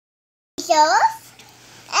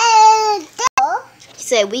And He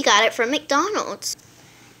said we got it from McDonald's.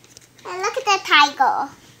 And look at the tiger.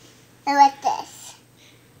 And look this.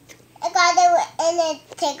 I got it in a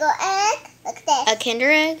tiger egg. Look at this. A Kinder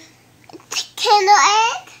Egg? Kinder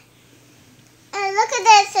egg. And look at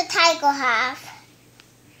this, the tiger have.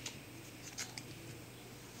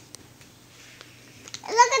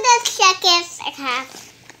 And look at this checkers I have.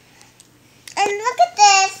 And look at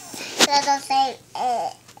this little thing.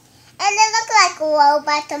 And it looks like a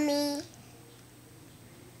robot to me.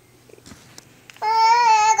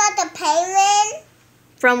 I got the penguin.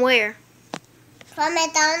 From where? From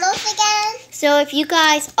McDonald's again. So if you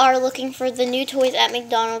guys are looking for the new toys at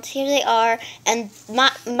McDonald's, here they are. And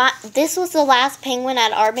this was the last penguin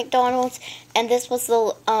at our McDonald's, and this was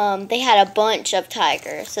the they had a bunch of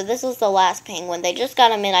tigers. So this was the last penguin. They just got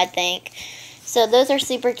them in, I think. So those are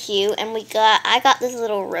super cute. And I got this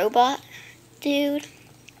little robot dude,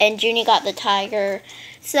 and Junie got the tiger.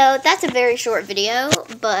 So that's a very short video,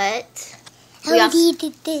 but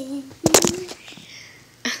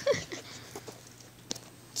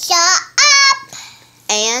Shut up!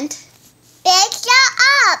 And Big shut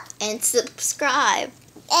up! subscribe.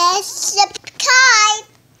 And subscribe!